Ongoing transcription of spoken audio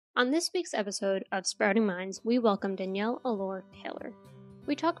On this week's episode of Sprouting Minds, we welcome Danielle Allore-Taylor.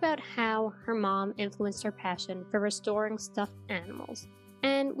 We talk about how her mom influenced her passion for restoring stuffed animals.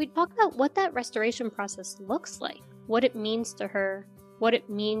 And we talk about what that restoration process looks like, what it means to her, what it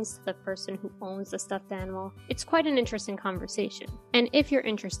means to the person who owns the stuffed animal. It's quite an interesting conversation. And if you're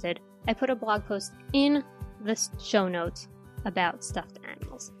interested, I put a blog post in the show notes about stuffed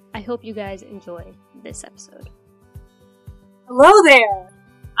animals. I hope you guys enjoy this episode. Hello there.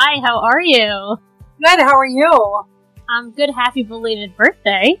 Hi, how are you? Good, how are you? I'm good. Happy belated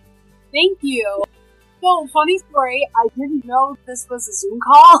birthday. Thank you. So, funny story, I didn't know this was a Zoom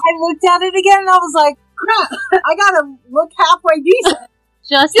call. I looked at it again and I was like, crap, I gotta look halfway decent.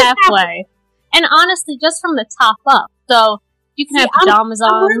 Just halfway. And honestly, just from the top up. So, you can have pajamas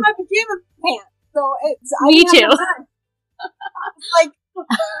on. I'm wearing my pajama pants. So, Me too. Like,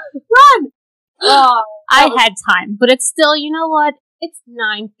 run! I had time, but it's still, you know what? It's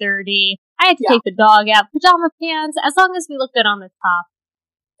 9:30. I had to take the dog out. Pajama pants, as long as we look good on the top,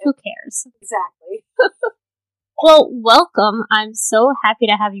 who cares? Exactly. Well, welcome. I'm so happy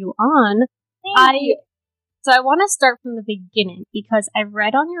to have you on. Thank you. So I want to start from the beginning because I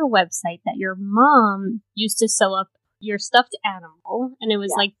read on your website that your mom used to sew up your stuffed animal, and it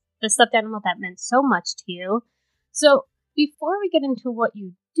was like the stuffed animal that meant so much to you. So before we get into what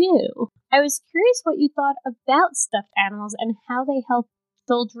you do, I was curious what you thought about stuffed animals and how they help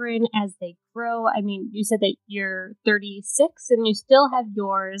children as they grow. I mean, you said that you're 36 and you still have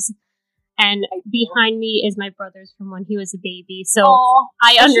yours. And behind me is my brother's from when he was a baby. So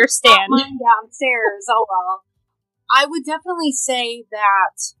I understand. Mine downstairs. Oh, well. I would definitely say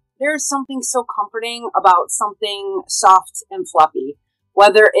that there's something so comforting about something soft and fluffy,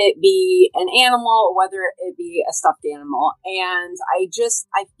 whether it be an animal or whether it be a stuffed animal. And I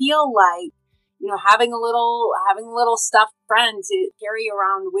feel like, you know, having a little stuffed friend to carry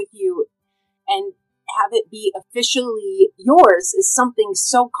around with you and have it be officially yours is something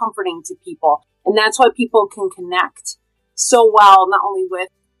so comforting to people. And that's why people can connect so well, not only with,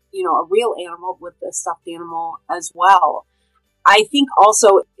 you know, a real animal, but with a stuffed animal as well. I think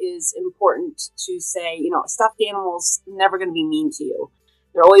also is important to say, you know, stuffed animals never going to be mean to you.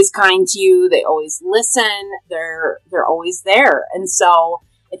 They're always kind to you. They always listen. They're always there. And so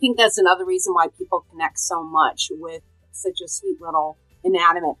I think that's another reason why people connect so much with such a sweet little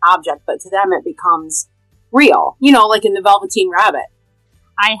inanimate object, but to them it becomes real, you know, like in the Velveteen Rabbit.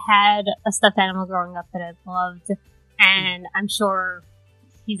 I had a stuffed animal growing up that I loved, and I'm sure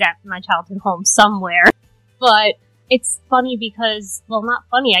he's at my childhood home somewhere. But it's funny because, well, not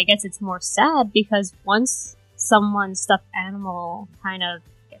funny, I guess it's more sad because once someone's stuffed animal kind of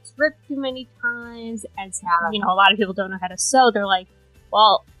gets ripped too many times, as you know, a lot of people don't know how to sew, they're like,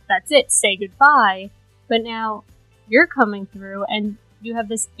 well, that's it, say goodbye. But now you're coming through and you have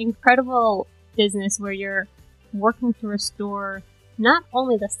this incredible business where you're working to restore not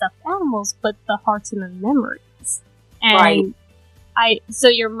only the stuffed animals, but the hearts and the memories. And so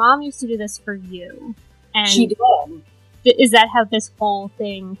your mom used to do this for you. And she did. Is that how this whole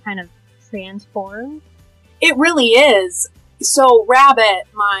thing kind of transformed? It really is. So Rabbit,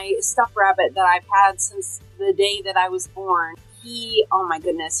 my stuffed rabbit that I've had since the day that I was born, oh my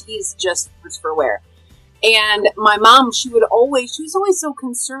goodness, he's just for wear. And my mom, she was always so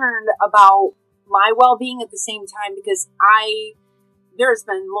concerned about my well-being at the same time because there's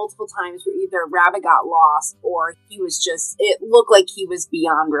been multiple times where either Rabbit got lost or it looked like he was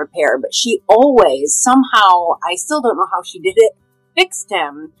beyond repair. But she always, somehow, I still don't know how she did it, fixed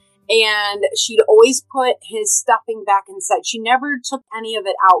him. And she'd always put his stuffing back inside. She never took any of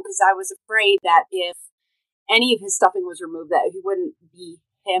it out because I was afraid that if any of his stuffing was removed, that he wouldn't be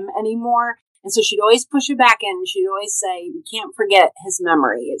him anymore. And so she'd always push it back in. She'd always say, "You can't forget his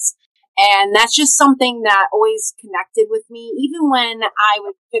memories." And that's just something that always connected with me. Even when I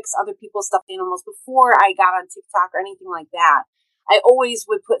would fix other people's stuffed animals before I got on TikTok or anything like that, I always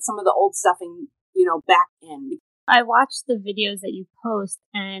would put some of the old stuffing, you know, back in. I watch the videos that you post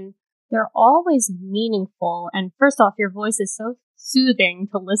and they're always meaningful. And first off, your voice is so soothing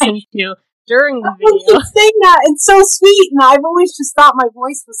to listen to during the video. I keep saying that. It's so sweet. And I've always just thought my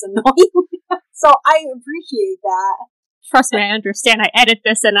voice was annoying. So I appreciate that. Trust me, I understand. I edit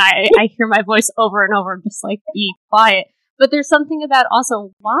this and I hear my voice over and over. I'm just like, be quiet. But there's something about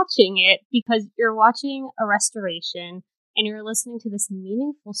also watching it because you're watching a restoration and you're listening to this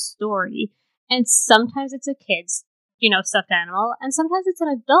meaningful story. And sometimes it's a kid's, you know, stuffed animal. And sometimes it's an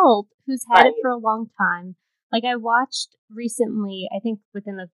adult who's had it for a long time. Like I watched recently, I think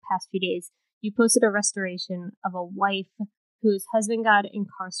within the past few days, you posted a restoration of a wife whose husband got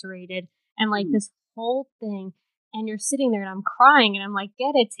incarcerated and like this whole thing. and you're sitting there and I'm crying and I'm like,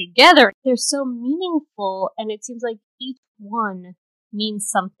 get it together. They're so meaningful, and it seems like each one means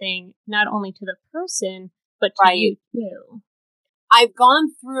something not only to the person, but to you too. I've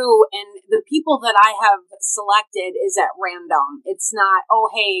gone through, and the people that I have selected is at random. It's not, oh,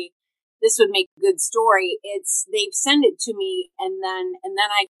 hey, this would make a good story. It's they've sent it to me, and then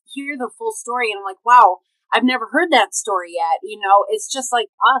I hear the full story, and I'm like, wow, I've never heard that story yet. You know, it's just like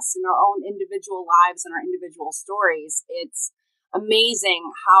us in our own individual lives and our individual stories. It's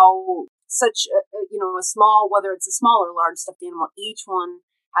amazing how such a small, whether it's a small or large stuffed animal, each one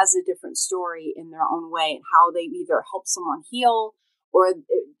has a different story in their own way, and how they've either helped someone heal or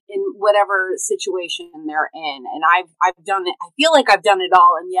in whatever situation they're in. And I've done it. I feel like I've done it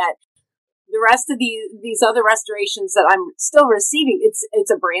all, and yet the rest of these other restorations that I'm still receiving,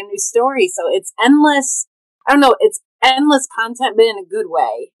 it's a brand new story. So it's endless. I don't know. It's endless content, but in a good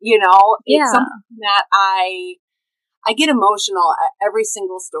way. You know, it's something that I get emotional at every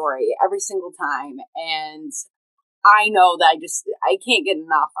single story, every single time, and I know that I can't get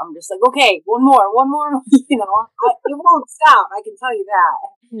enough. I'm just like, okay, one more, you know, it won't stop. I can tell you that.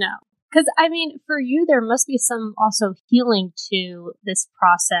 No. Because, I mean, for you, there must be some also healing to this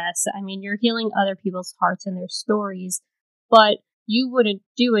process. I mean, you're healing other people's hearts and their stories, but you wouldn't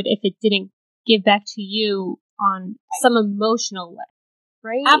do it if it didn't give back to you on some emotional way,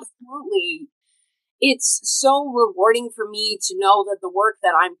 right? Absolutely. It's so rewarding for me to know that the work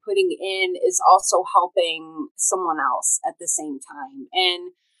that I'm putting in is also helping someone else at the same time.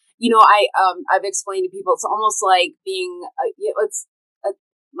 And, you know, I've explained to people, it's almost like being,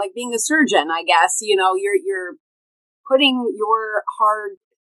 like being a surgeon, I guess. You know, you're putting your hard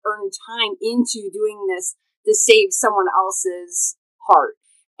earned time into doing this to save someone else's heart.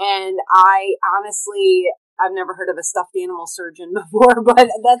 And I honestly, I've never heard of a stuffed animal surgeon before, but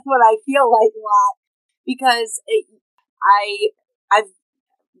that's what I feel like a lot. Because I've,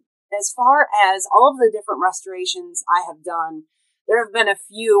 as far as all of the different restorations I have done, there have been a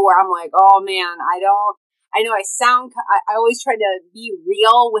few where I'm like, oh man, I know I always try to be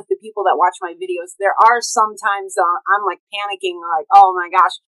real with the people that watch my videos. There are sometimes I'm like panicking, like, oh my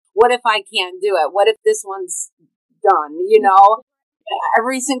gosh, what if I can't do it? What if this one's done? You know,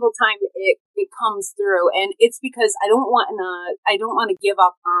 every single time it comes through, and it's because I don't want to give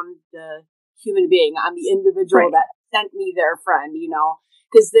up on the human being, on the individual that sent me their friend, you know,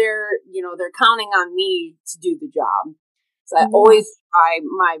 because they're counting on me to do the job. So I always try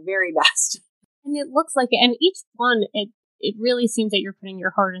my very best. And it looks like it. And each one, it really seems that you're putting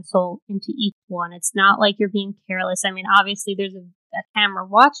your heart and soul into each one. It's not like you're being careless. I mean, obviously there's a camera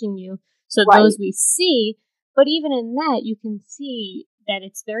watching you, so those we see, but even in that, you can see that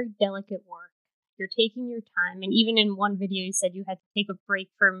it's very delicate work. You're taking your time. And even in one video, you said you had to take a break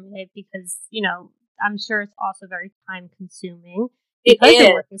for a minute because, you know, I'm sure it's also very time consuming because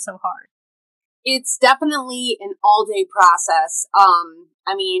you're working so hard. It's definitely an all-day process.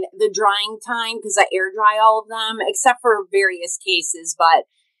 I mean, the drying time, because I air dry all of them, except for various cases, but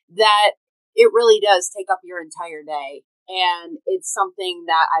that it really does take up your entire day. And it's something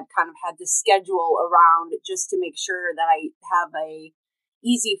that I've kind of had to schedule around just to make sure that I have a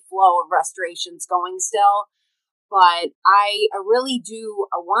easy flow of restorations going still. But I really do,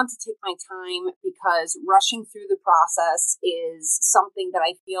 I want to take my time because rushing through the process is something that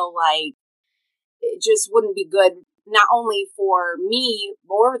I feel like it just wouldn't be good, not only for me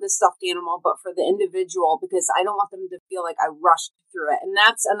or the stuffed animal, but for the individual, because I don't want them to feel like I rushed through it. And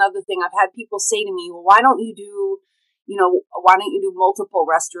that's another thing. I've had people say to me, well, why don't you do multiple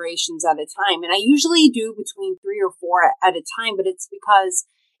restorations at a time? And I usually do between 3 or 4 at a time, but it's because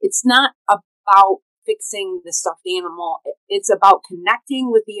it's not about fixing the stuffed animal. It's about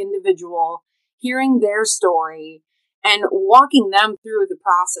connecting with the individual, hearing their story, and walking them through the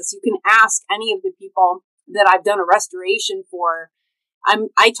process. You can ask any of the people that I've done a restoration for.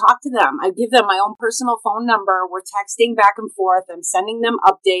 I talk to them. I give them my own personal phone number. We're texting back and forth. I'm sending them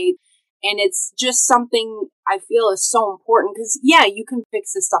updates. And it's just something I feel is so important because, yeah, you can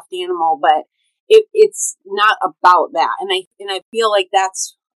fix a stuffed animal, but it's not about that. And I feel like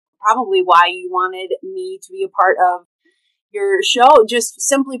that's probably why you wanted me to be a part of your show, just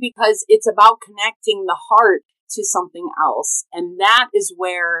simply because it's about connecting the heart to something else. And that is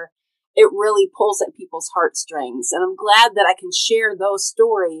where it really pulls at people's heartstrings. And I'm glad that I can share those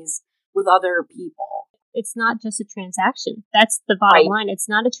stories with other people. It's not just a transaction. That's the bottom line. It's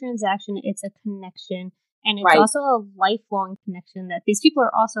not a transaction. It's a connection. And it's also a lifelong connection that these people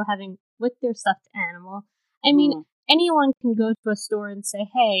are also having with their stuffed animal. I mean, anyone can go to a store and say,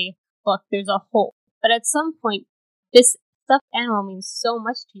 hey, look, there's a hole. But at some point, this stuffed animal means so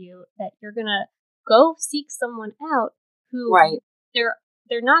much to you that you're going to go seek someone out who Right.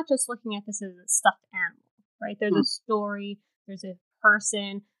 they're not just looking at this as a stuffed animal, right? There's a story, there's a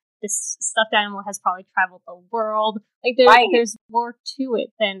person. This stuffed animal has probably traveled the world. Like there's more to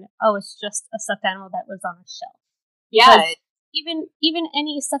it than, oh, it's just a stuffed animal that lives on a shelf. Because even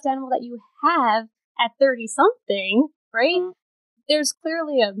any stuffed animal that you have at 30 something, right? There's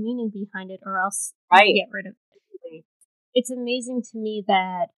clearly a meaning behind it, or else you get rid of it. It's amazing to me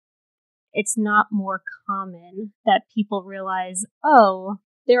that it's not more common that people realize, oh,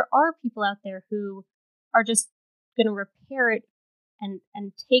 there are people out there who are just going to repair it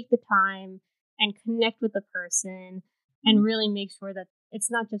and take the time and connect with the person and really make sure that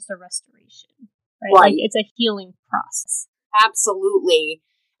it's not just a restoration, right? Like it's a healing process. Absolutely.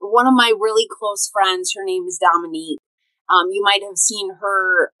 One of my really close friends, her name is Dominique. You might have seen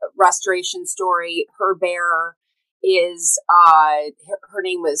her restoration story. Her bear is, her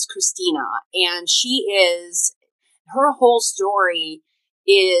name was Christina, and her whole story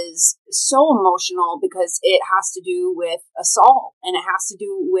is so emotional because it has to do with assault, and it has to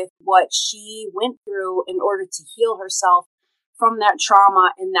do with what she went through in order to heal herself from that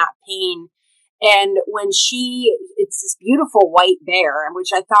trauma and that pain. And when it's this beautiful white bear,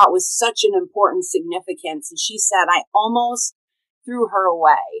 which I thought was such an important significance. And she said, I almost threw her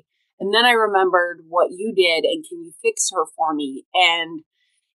away. And then I remembered what you did, and can you fix her for me? And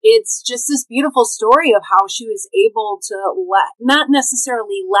it's just this beautiful story of how she was able to not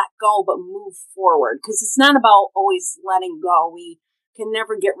necessarily let go, but move forward. Because it's not about always letting go. We can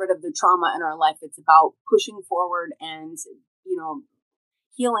never get rid of the trauma in our life. It's about pushing forward and,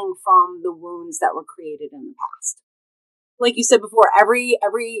 healing from the wounds that were created in the past. Like you said before, every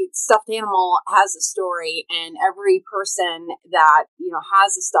stuffed animal has a story, and every person that,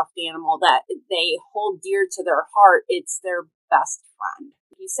 has a stuffed animal that they hold dear to their heart, it's their best friend.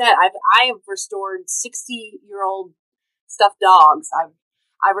 You said, I have restored 60-year-old stuffed dogs.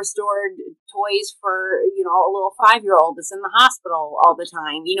 I've restored toys for, a little 5-year-old that's in the hospital all the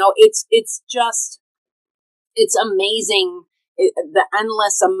time. It's amazing. The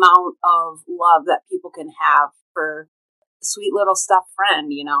endless amount of love that people can have for a sweet little stuffed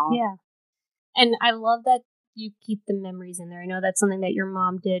friend, Yeah. And I love that you keep the memories in there. I know that's something that your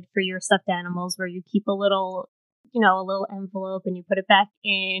mom did for your stuffed animals, where you keep a little envelope and you put it back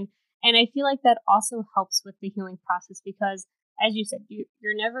in. And I feel like that also helps with the healing process because, as you said,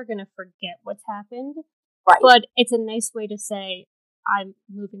 you're never going to forget what's happened. Right. But it's a nice way to say, I'm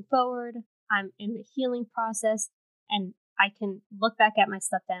moving forward, I'm in the healing process, and I can look back at my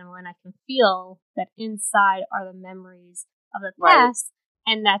stuffed animal and I can feel that inside are the memories of the past,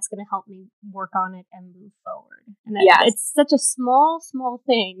 and that's going to help me work on it and move forward. And it's such a small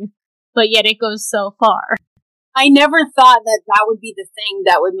thing, but yet it goes so far. I never thought that would be the thing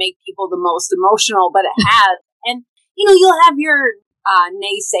that would make people the most emotional, but it has. And, you'll have your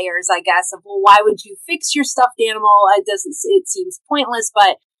naysayers, I guess, of, well, why would you fix your stuffed animal? It seems pointless,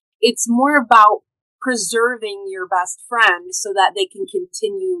 but it's more about preserving your best friend so that they can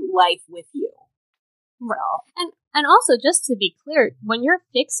continue life with you. Right. And also, just to be clear, when you're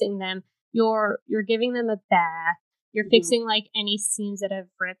fixing them, you're giving them a bath, you're fixing like any seams that have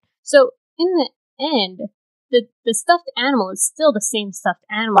ripped. So in the end, the stuffed animal is still the same stuffed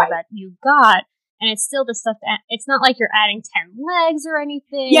animal that you got, and it's still the stuffed. It's not like you're adding 10 legs or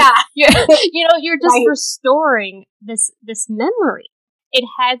anything. Yeah, you're just restoring this memory. It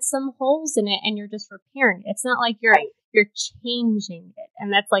had some holes in it, and you're just repairing it. It's not like you're changing it,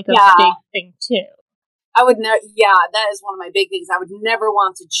 and that's like a big thing too. I would never. Yeah, that is one of my big things. I would never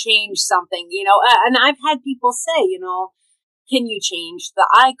want to change something, And I've had people say, can you change the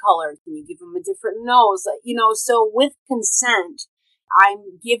eye color? Can you give them a different nose? So with consent,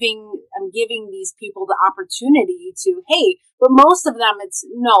 I'm giving these people the opportunity to, hey, but most of them, it's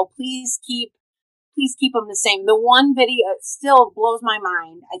no, please keep them the same. The one video still blows my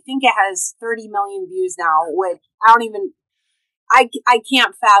mind. I think it has 30 million views now, which I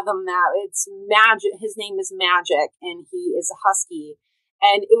can't fathom that. It's Magic. His name is Magic, and he is a husky.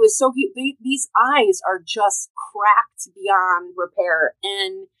 And it was so cute. These eyes are just cracked beyond repair.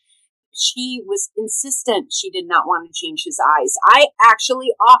 And she was insistent she did not want to change his eyes. I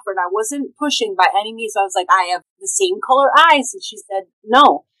actually offered. I wasn't pushing by any means. I was like, I have the same color eyes. And she said,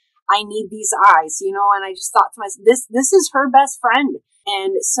 no, I need these eyes, and I just thought to myself, this is her best friend.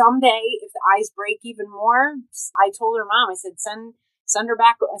 And someday, if the eyes break even more, I told her mom, I said, send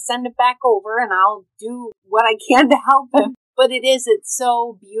it back over, and I'll do what I can to help him. But it's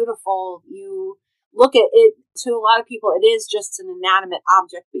so beautiful. You look at it, to a lot of people, it is just an inanimate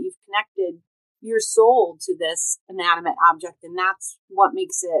object, but you've connected your soul to this inanimate object, and that's what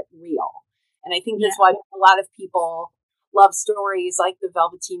makes it real. And I think that's why a lot of people love stories like the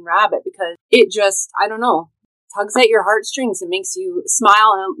Velveteen Rabbit, because it just, I don't know, tugs at your heartstrings and makes you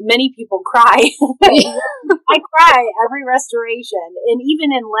smile. And many people cry. I cry every restoration, and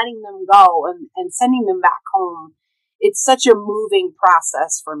even in letting them go and sending them back home. It's such a moving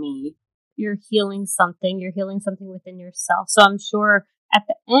process for me. You're healing something within yourself. So I'm sure at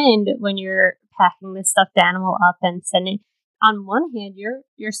the end, when you're packing this stuffed animal up and sending, on one hand,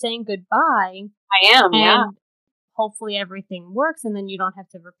 you're saying goodbye. I am, yeah. Hopefully everything works, and then you don't have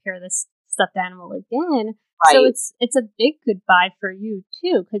to repair this stuffed animal again. Right. So it's a big goodbye for you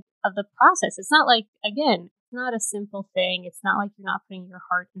too, because of the process. It's not like, again, it's not a simple thing. It's not like you're not putting your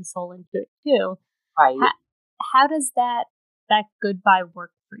heart and soul into it too. Right. How does that goodbye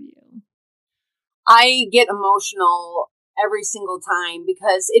work for you? I get emotional every single time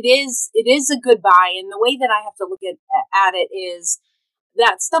because it is a goodbye, and the way that I have to look at it is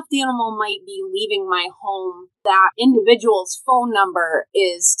that stuffed animal might be leaving my home. That individual's phone number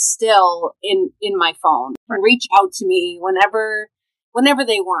is still in my phone. Reach out to me whenever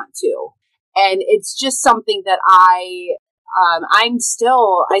they want to, and it's just something that I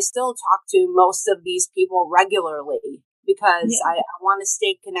still talk to most of these people regularly, because I want to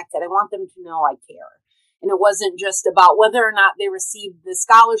stay connected. I want them to know I care. And it wasn't just about whether or not they received the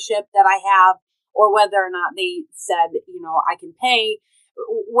scholarship that I have, or whether or not they said, I can pay.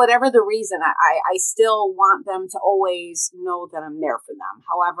 Whatever the reason, I still want them to always know that I'm there for them,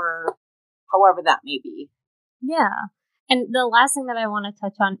 however that may be. Yeah. And the last thing that I want to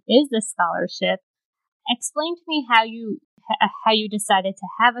touch on is the scholarship. Explain to me how you decided to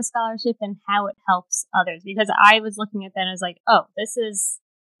have a scholarship and how it helps others, because I was looking at that and I was like, oh, this is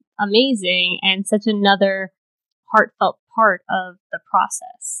amazing and such another heartfelt part of the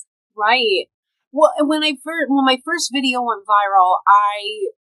process. Right. Well, when my first video went viral, I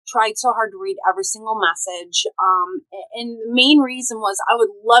tried so hard to read every single message. And the main reason was I would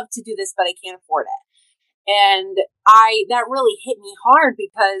love to do this, but I can't afford it. And that really hit me hard,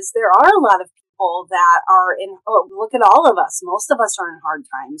 because there are a lot of people that are look at all of us. Most of us are in hard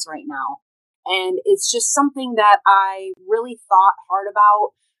times right now. And it's just something that I really thought hard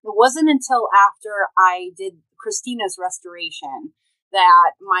about. It wasn't until after I did Christina's restoration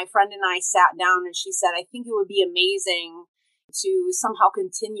that my friend and I sat down, and she said, I think it would be amazing to somehow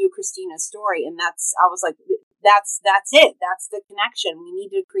continue Christina's story. And I was like, that's it. That's the connection. We need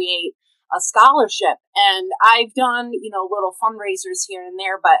to create a scholarship. And I've done, little fundraisers here and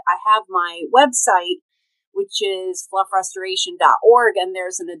there, but I have my website, which is fluffrestoration.org, and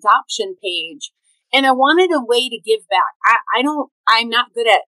there's an adoption page. And I wanted a way to give back. I'm not good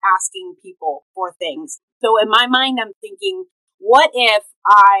at asking people for things. So in my mind, I'm thinking, what if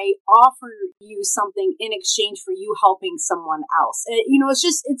I offer you something in exchange for you helping someone else?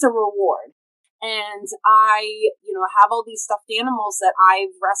 It's a reward. And I, have all these stuffed animals that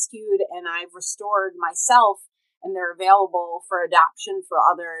I've rescued and I've restored myself, and they're available for adoption for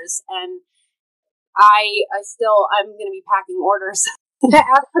others. And I'm going to be packing orders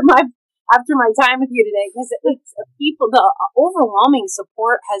after my time with you today, because the overwhelming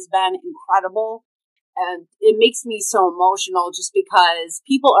support has been incredible. And it makes me so emotional, just because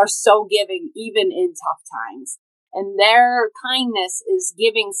people are so giving, even in tough times. And their kindness is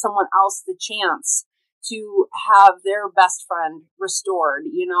giving someone else the chance to have their best friend restored,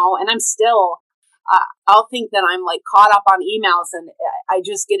 and I'm still, I'll think that I'm like caught up on emails, and I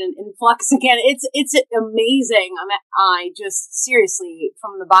just get an influx again. It's amazing. I just seriously,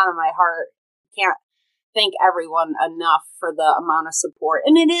 from the bottom of my heart, can't thank everyone enough for the amount of support.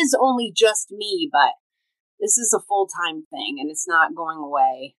 And it is only just me, but this is a full-time thing, and it's not going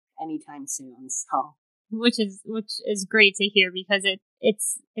away anytime soon. So, which is great to hear, because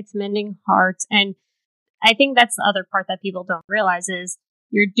it's mending hearts. And I think that's the other part that people don't realize is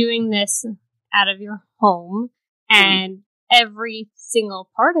you're doing this out of your home, and every single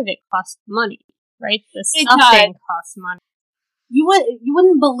part of it costs money, right? The stuffing costs money. You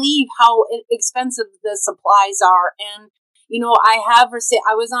wouldn't believe how expensive the supplies are. And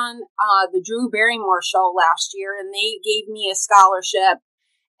I was on the Drew Barrymore show last year, and they gave me a scholarship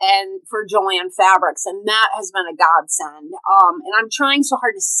and for Joanne Fabrics, and that has been a godsend. And I'm trying so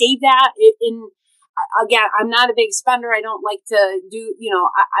hard to save that. Again, I'm not a big spender. I don't like to do,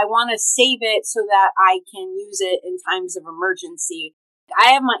 I want to save it so that I can use it in times of emergency.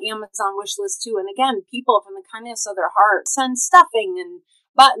 I have my Amazon wish list too. And again, people from the kindness of their heart send stuffing and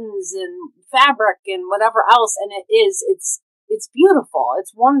buttons and fabric and whatever else. And it's beautiful.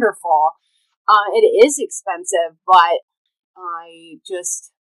 It's wonderful. It is expensive, but I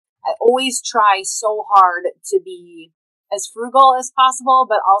always try so hard to be as frugal as possible,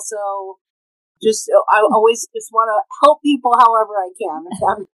 but also I always just want to help people however I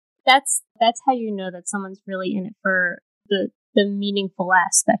can. That's how you know that someone's really in it for the meaningful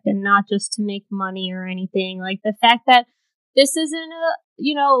aspect and not just to make money or anything. Like the fact that this isn't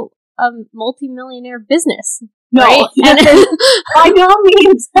a multi-millionaire business. No, right? By no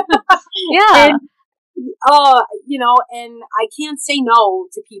means. Yeah. And I can't say no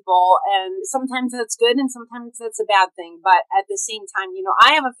to people, and sometimes that's good and sometimes that's a bad thing. But at the same time,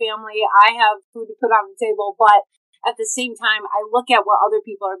 I have a family, I have food to put on the table, but at the same time, I look at what other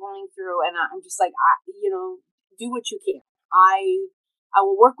people are going through and I'm just like, do what you can. I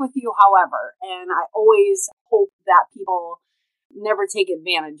will work with you however, and I always hope that people never take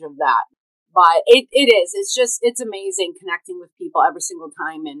advantage of that. But it's amazing connecting with people every single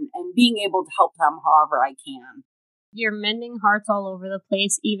time and being able to help them however I can. You're mending hearts all over the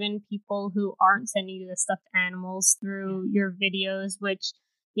place, even people who aren't sending you the stuffed animals through your videos, which,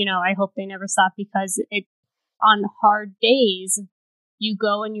 I hope they never stop, because on hard days, you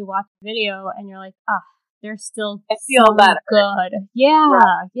go and you watch the video and you're like, there's still I feel better. Good.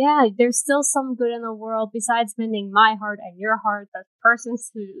 Yeah. There's still some good in the world besides mending my heart and your heart, the person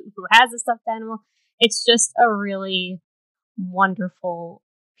who has a stuffed animal. It's just a really wonderful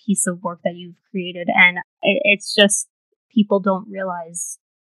piece of work that you've created. And it's just, people don't realize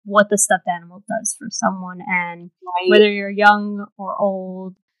what the stuffed animal does for someone. And whether you're young or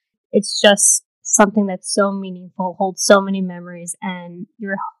old, it's just something that's so meaningful, holds so many memories, and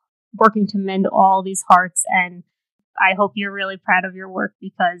you're working to mend all these hearts. And I hope you're really proud of your work,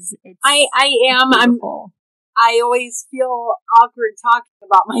 because I am. Beautiful. I always feel awkward talking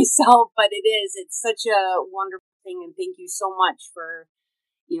about myself, but it's such a wonderful thing. And thank you so much for,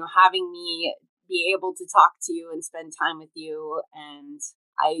 having me be able to talk to you and spend time with you. And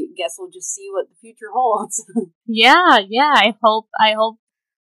I guess we'll just see what the future holds. Yeah. I hope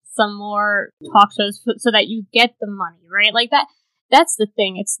some more talk shows so that you get the money, right? Like that's the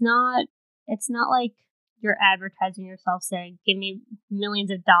thing. It's not like you're advertising yourself saying, give me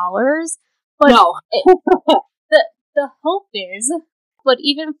millions of dollars. But no. The hope is, but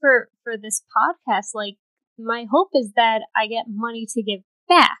even for this podcast, like, my hope is that I get money to give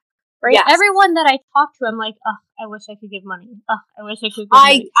back, right? Yes. Everyone that I talk to, I'm like, I wish I could give money. I wish I could give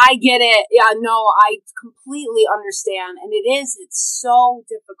money. I get it. Yeah, no, I completely understand. And it's so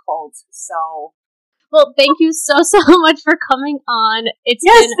difficult. So. Well, thank you so much for coming on. It's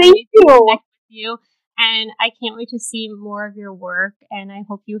been amazing you. To connect with you. And I can't wait to see more of your work. And I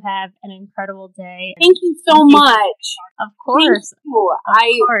hope you have an incredible day. Thank you so much. Of course. Thank you.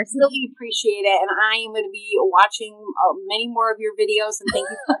 I really appreciate it. And I am going to be watching many more of your videos. And thank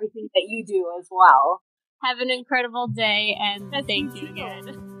you for everything that you do as well. Have an incredible day. And thank you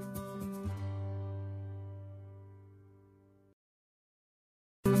again.